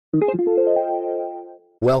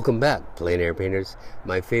Welcome back, plein air painters.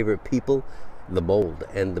 My favorite people, the bold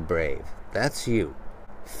and the brave. That's you.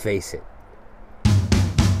 Face it.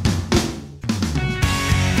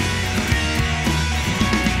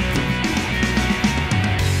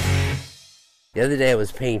 The other day I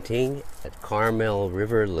was painting at Carmel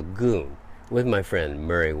River Lagoon with my friend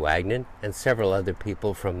Murray Wagner and several other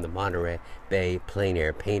people from the Monterey Bay Plein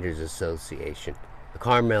Air Painters Association. The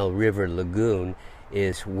Carmel River Lagoon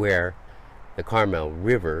is where the Carmel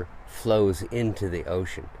River flows into the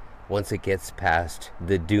ocean once it gets past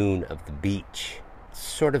the dune of the beach. It's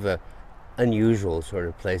sort of a unusual sort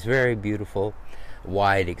of place, very beautiful,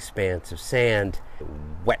 wide expanse of sand,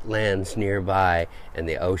 wetlands nearby, and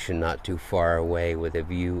the ocean not too far away with a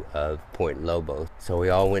view of Point Lobo. So we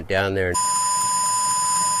all went down there.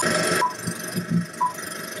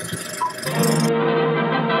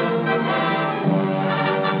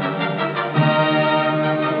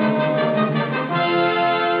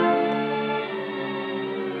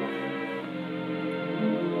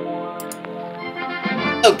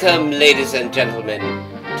 Welcome, ladies and gentlemen,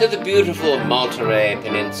 to the beautiful Monterey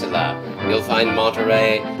Peninsula. You'll find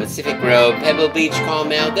Monterey, Pacific Grove, Pebble Beach,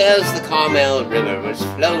 Carmel. There's the Carmel River, which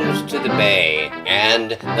flows to the bay,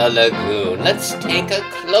 and the lagoon. Let's take a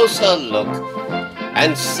closer look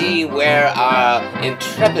and see where our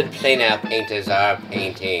intrepid plein air painters are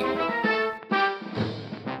painting.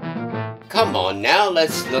 Come on now,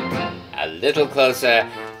 let's look a little closer.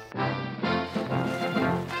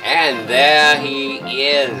 And there he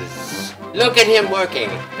is. Look at him working,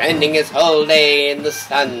 spending his whole day in the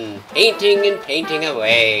sun, painting and painting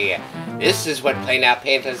away. This is what plein air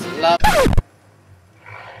painters love.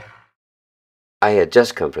 I had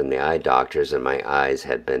just come from the eye doctors and my eyes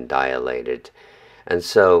had been dilated. And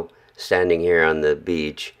so, standing here on the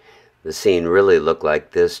beach, the scene really looked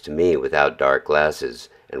like this to me without dark glasses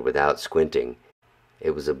and without squinting.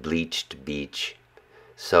 It was a bleached beach.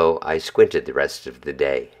 So I squinted the rest of the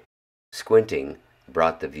day. Squinting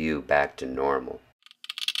brought the view back to normal.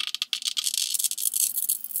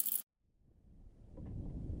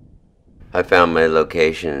 I found my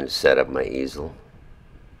location and set up my easel.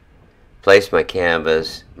 Placed my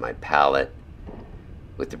canvas, my palette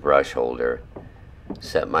with the brush holder.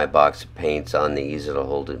 Set my box of paints on the easel to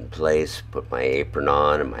hold it in place. Put my apron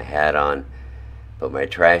on and my hat on. Put my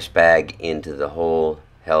trash bag into the hole,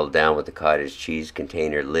 held down with the cottage cheese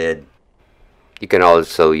container lid. You can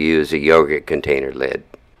also use a yogurt container lid.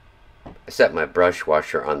 I set my brush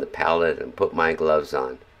washer on the palette and put my gloves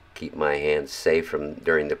on. Keep my hands safe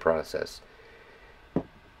during the process. The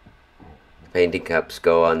painting cups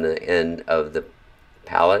go on the end of the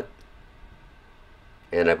palette.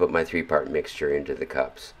 And I put my 3-part mixture into the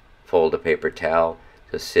cups. Fold a paper towel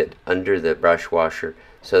to sit under the brush washer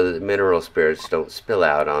so that the mineral spirits don't spill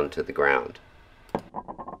out onto the ground.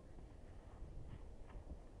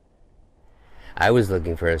 I was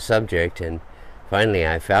looking for a subject, and finally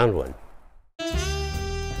I found one.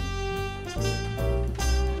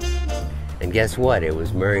 And guess what? It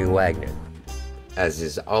was Murray Wagner. As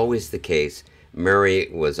is always the case, Murray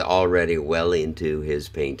was already well into his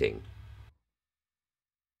painting.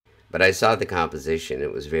 But I saw the composition.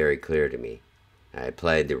 It was very clear to me. I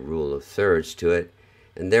applied the rule of thirds to it,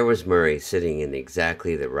 and there was Murray sitting in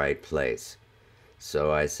exactly the right place.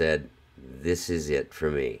 So I said, this is it for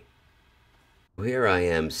me. Here I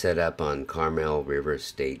am set up on Carmel River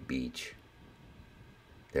State Beach.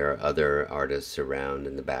 There are other artists around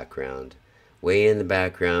in the background. Way in the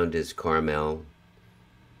background is Carmel.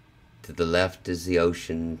 To the left is the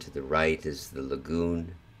ocean, to the right is the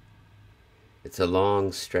lagoon. It's a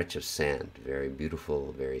long stretch of sand, very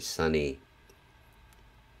beautiful, very sunny.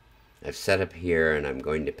 I've set up here and I'm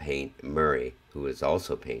going to paint Murray, who is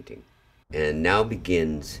also painting. And now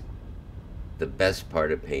begins the best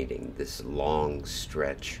part of painting, this long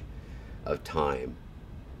stretch of time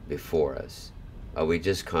before us. We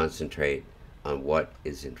just concentrate on what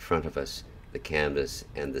is in front of us, the canvas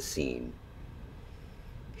and the scene.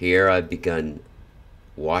 Here I've begun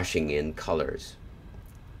washing in colors.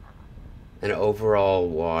 An overall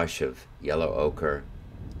wash of yellow ochre,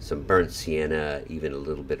 some burnt sienna, even a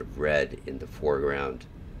little bit of red in the foreground,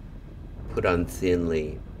 put on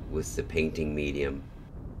thinly with the painting medium.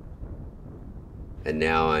 And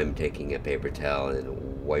now I'm taking a paper towel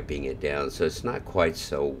and wiping it down so it's not quite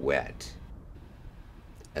so wet.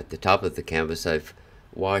 At the top of the canvas I've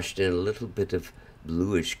washed in a little bit of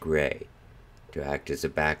bluish gray to act as a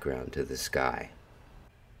background to the sky.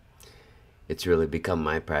 It's really become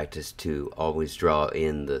my practice to always draw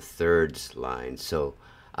in the thirds line, so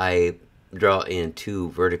I draw in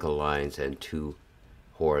 2 vertical lines and 2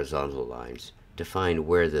 horizontal lines to find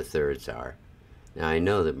where the thirds are. Now I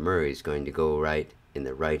know that Murray's going to go right in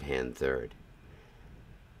the right-hand third,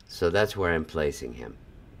 so that's where I'm placing him.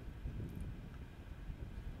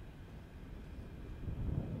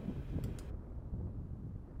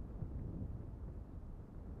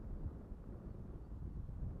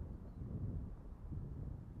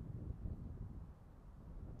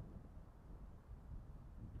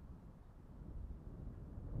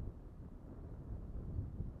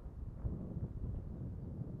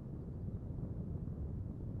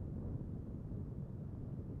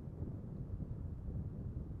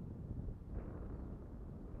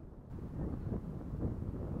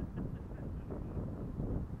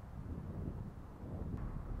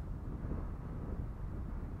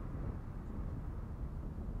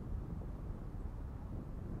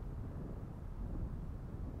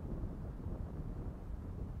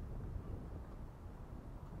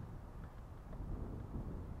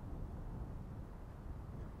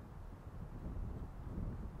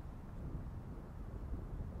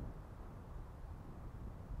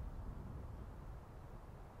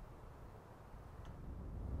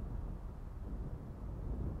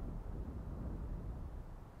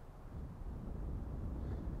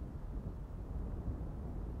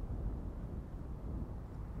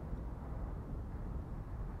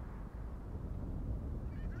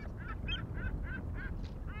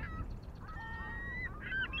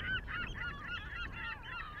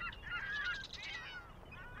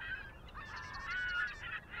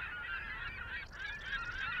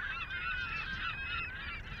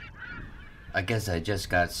 I guess I just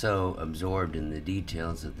got so absorbed in the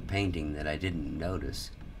details of the painting that I didn't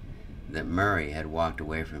notice that Murray had walked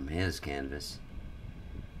away from his canvas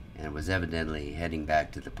and was evidently heading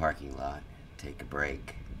back to the parking lot to take a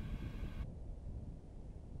break.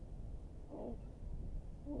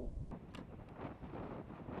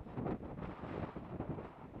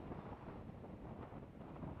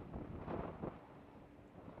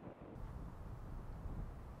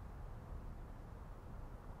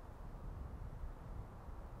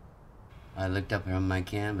 I looked up from my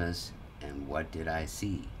canvas, and what did I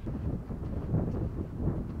see?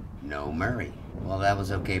 No Murray. Well, that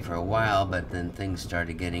was okay for a while, but then things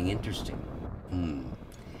started getting interesting.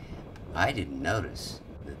 I didn't notice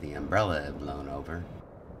that the umbrella had blown over,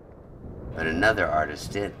 but another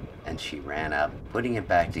artist did, and she ran up, putting it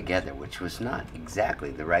back together, which was not exactly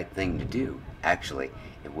the right thing to do. Actually,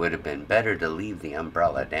 it would have been better to leave the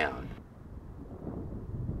umbrella down.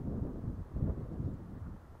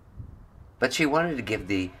 But she wanted to give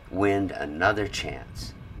the wind another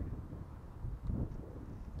chance.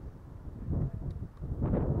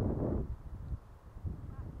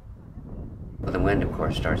 Well, the wind, of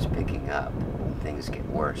course, starts picking up, and things get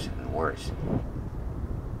worse and worse.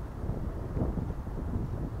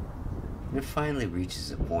 And it finally reaches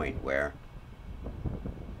a point where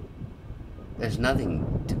there's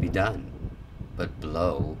nothing to be done but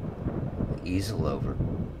blow the easel over.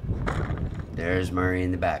 There's Murray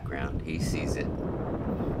in the background. He sees it.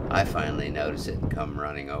 I finally notice it and come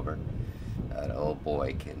running over. Oh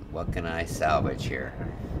boy, what can I salvage here?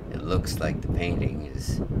 It looks like the painting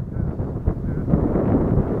is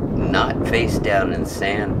not face down in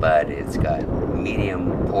sand, but it's got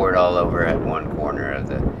medium poured all over at one corner of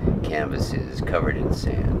the canvas is covered in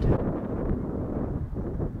sand.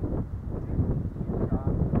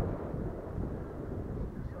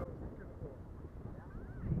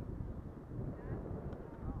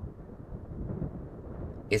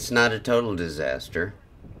 It's not a total disaster.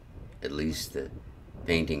 At least the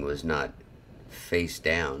painting was not face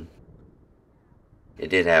down. It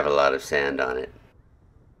did have a lot of sand on it.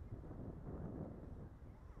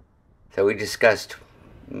 So we discussed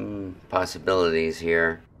possibilities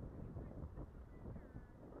here.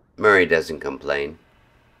 Murray doesn't complain.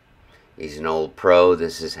 He's an old pro.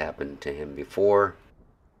 This has happened to him before.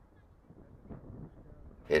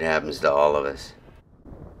 It happens to all of us.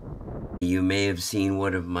 You may have seen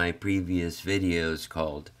one of my previous videos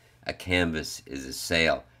called A Canvas is a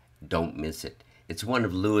Sail. Don't miss it. It's one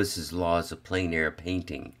of Lewis's laws of plein air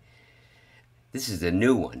painting. This is a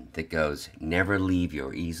new one that goes, never leave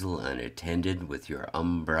your easel unattended with your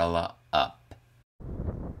umbrella up.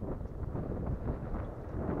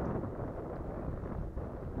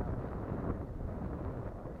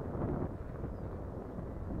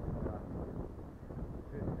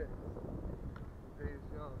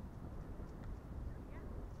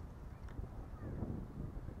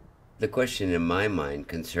 The question in my mind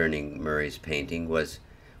concerning Murray's painting was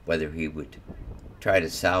whether he would try to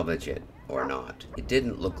salvage it or not. It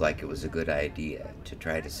didn't look like it was a good idea to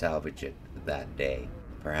try to salvage it that day.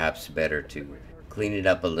 Perhaps better to clean it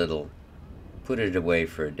up a little put it away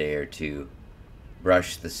for a day or two,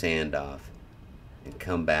 brush the sand off, and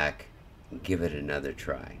come back and give it another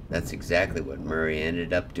try. That's exactly what Murray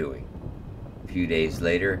ended up doing. A few days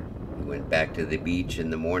later, he went back to the beach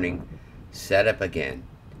in the morning, sat up again,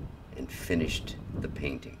 and finished the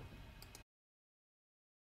painting.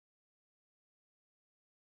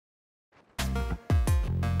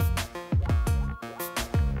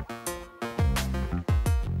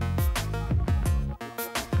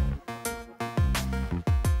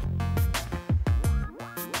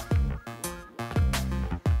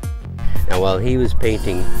 Now, while he was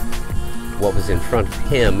painting what was in front of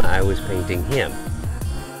him, I was painting him.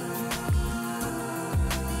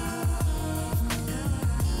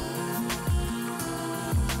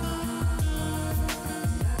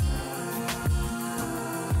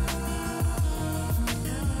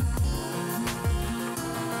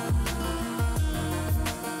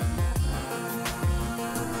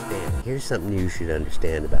 Here's something you should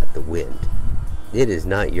understand about the wind. It is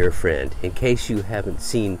not your friend. In case you haven't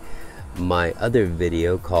seen my other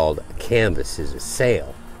video called Canvas is a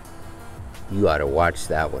Sail, you ought to watch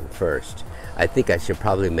that one first. I think I should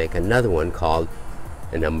probably make another one called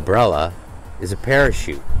An Umbrella is a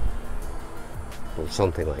Parachute, or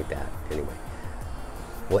something like that. Anyway,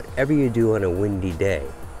 whatever you do on a windy day,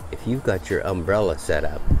 if you've got your umbrella set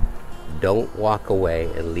up, don't walk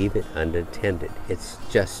away and leave it unattended. It's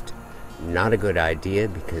just not a good idea,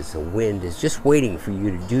 because the wind is just waiting for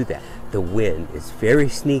you to do that. The wind is very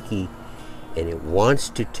sneaky, and it wants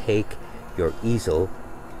to take your easel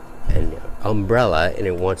and umbrella, and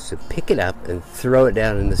it wants to pick it up and throw it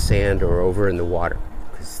down in the sand or over in the water,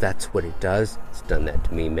 because that's what it does. It's done that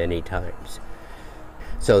to me many times.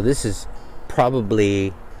 So this is probably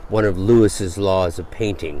one of Lewis's laws of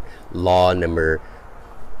painting, law number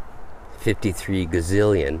 53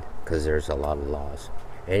 gazillion, because there's a lot of laws.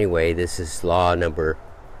 Anyway, this is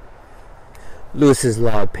Lewis's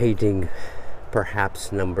law of painting,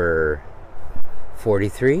 perhaps number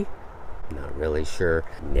 43. Not really sure.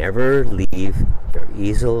 Never leave your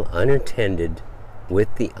easel unattended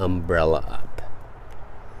with the umbrella up.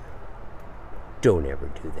 Don't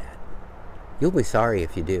ever do that. You'll be sorry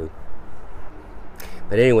if you do.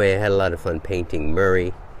 But anyway, I had a lot of fun painting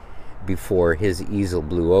Murray before his easel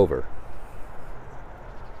blew over.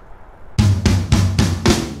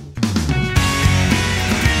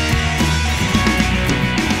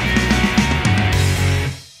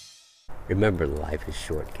 Remember, life is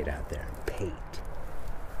short. Get out there and paint.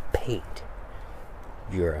 Paint.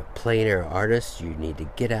 If you're a plein air artist, you need to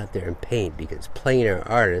get out there and paint, because plein air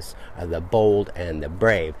artists are the bold and the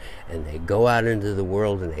brave, and they go out into the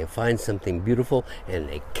world and they find something beautiful and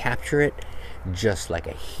they capture it just like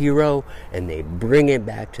a hero, and they bring it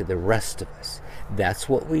back to the rest of us. That's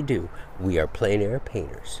what we do. We are plein air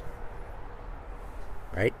painters.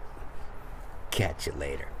 Right? Catch you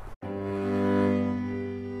later.